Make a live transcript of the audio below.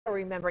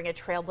Remembering a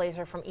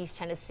trailblazer from East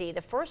Tennessee,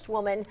 the first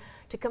woman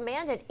to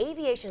command an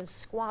aviation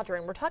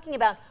squadron. We're talking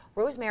about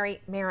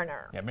Rosemary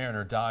Mariner. Yeah,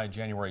 Mariner died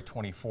January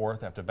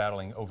 24th after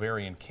battling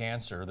ovarian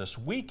cancer. This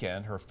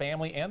weekend, her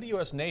family and the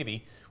U.S.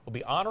 Navy will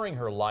be honoring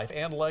her life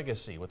and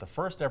legacy with the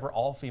first ever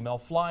all-female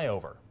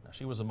flyover. Now,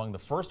 she was among the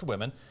first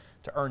women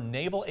to earn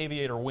naval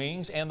aviator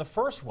wings and the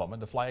first woman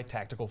to fly a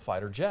tactical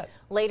fighter jet.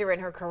 Later in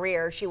her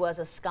career, she was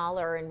a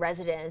scholar in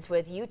residence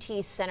with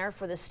UT's Center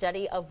for the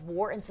Study of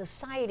War and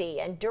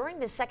Society, and during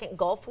the Second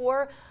Gulf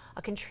War,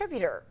 a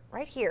contributor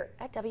right here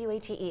at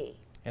WATE.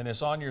 In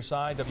this On Your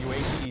Side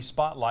WATE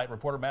Spotlight,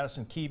 reporter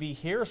Madison Keevy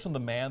hears from the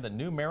man that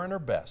knew Mariner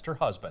best, her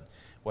husband,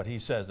 what he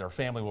says their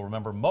family will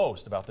remember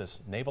most about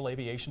this naval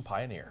aviation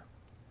pioneer.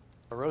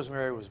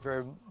 Rosemary was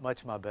very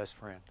much my best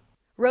friend.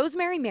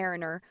 Rosemary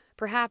Mariner,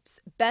 perhaps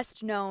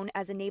best known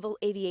as a naval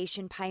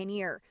aviation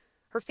pioneer.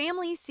 Her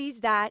family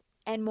sees that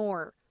and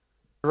more.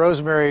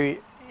 Rosemary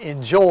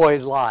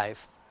enjoyed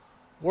life,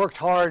 worked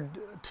hard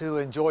to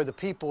enjoy the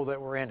people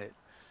that were in it.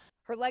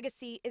 Her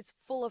legacy is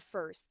full of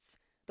firsts.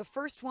 The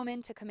first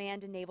woman to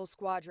command a naval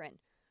squadron,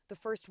 the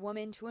first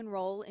woman to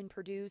enroll in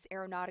Purdue's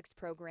aeronautics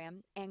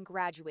program and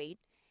graduate,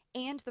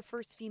 and the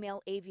first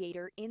female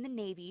aviator in the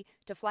Navy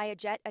to fly a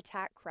jet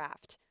attack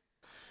craft.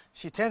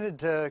 She tended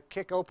to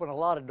kick open a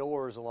lot of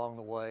doors along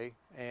the way,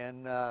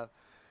 and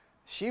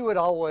she would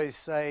always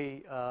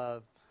say,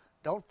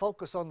 don't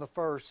focus on the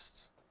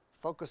firsts,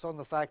 focus on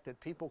the fact that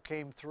people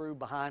came through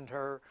behind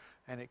her,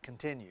 and it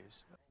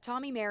continues.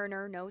 Tommy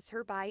Mariner knows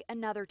her by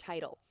another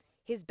title,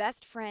 his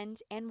best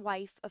friend and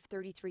wife of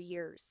 33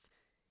 years.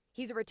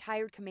 He's a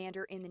retired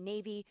commander in the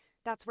Navy.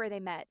 That's where they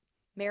met.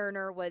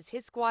 Mariner was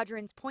his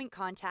squadron's point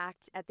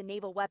contact at the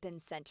Naval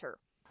Weapons Center.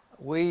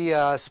 We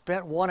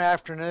spent one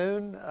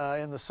afternoon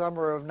in the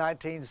summer of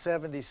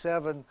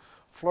 1977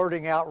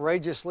 flirting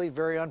outrageously,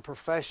 very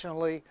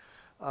unprofessionally,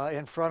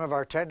 in front of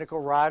our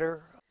technical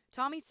rider.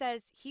 Tommy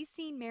says he's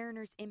seen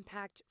Mariner's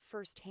impact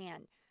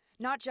firsthand,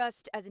 not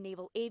just as a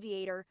naval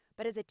aviator,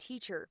 but as a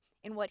teacher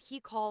in what he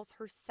calls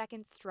her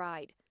second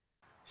stride.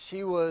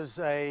 She was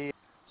a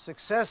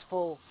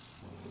successful,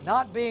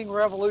 not being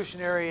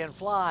revolutionary in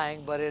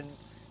flying, but in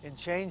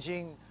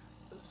changing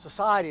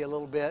society a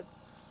little bit,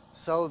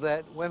 so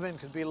that women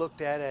could be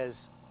looked at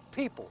as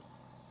people.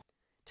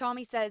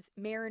 Tommy says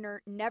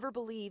Mariner never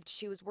believed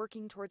she was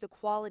working towards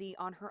equality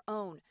on her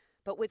own,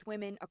 but with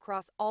women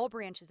across all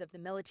branches of the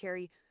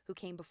military who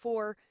came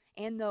before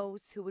and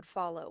those who would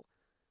follow.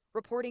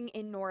 Reporting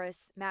in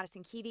Norris,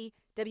 Madison Keevy,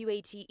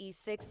 WATE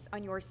 6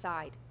 on your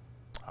side.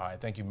 All right,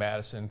 thank you,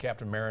 Madison.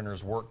 Captain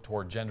Mariner's work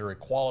toward gender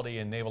equality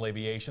in naval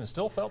aviation is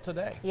still felt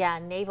today. Yeah,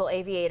 naval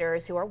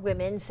aviators who are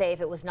women say if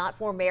it was not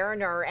for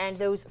Mariner and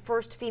those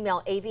first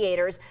female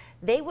aviators,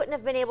 they wouldn't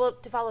have been able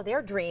to follow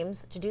their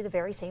dreams to do the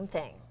very same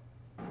thing.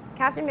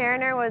 Captain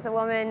Mariner was a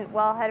woman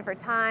well ahead of her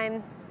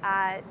time.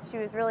 She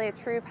was really a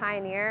true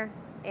pioneer,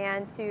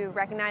 and to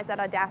recognize that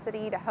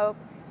audacity to hope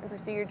and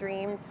pursue your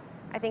dreams,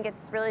 I think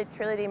it's really,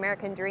 truly the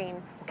American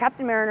dream.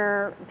 Captain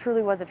Mariner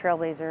truly was a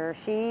trailblazer.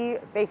 She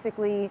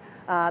basically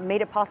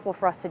made it possible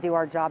for us to do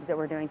our jobs that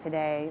we're doing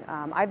today.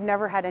 I've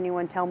never had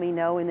anyone tell me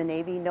no in the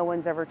Navy. No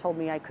one's ever told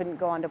me I couldn't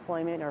go on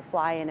deployment or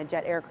fly in a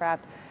jet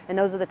aircraft. And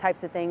those are the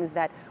types of things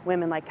that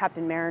women like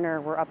Captain Mariner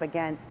were up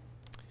against.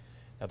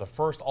 Now, the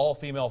first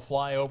all-female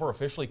flyover,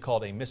 officially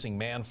called a missing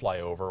man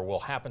flyover, will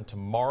happen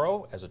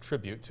tomorrow as a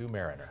tribute to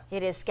Mariner.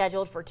 It is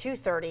scheduled for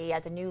 2:30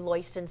 at the new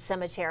Loyston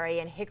Cemetery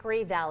in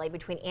Hickory Valley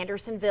between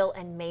Andersonville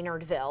and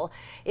Maynardville.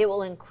 It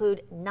will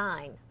include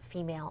 9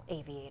 female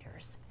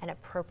aviators. An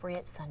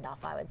appropriate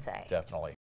send-off, I would say. Definitely.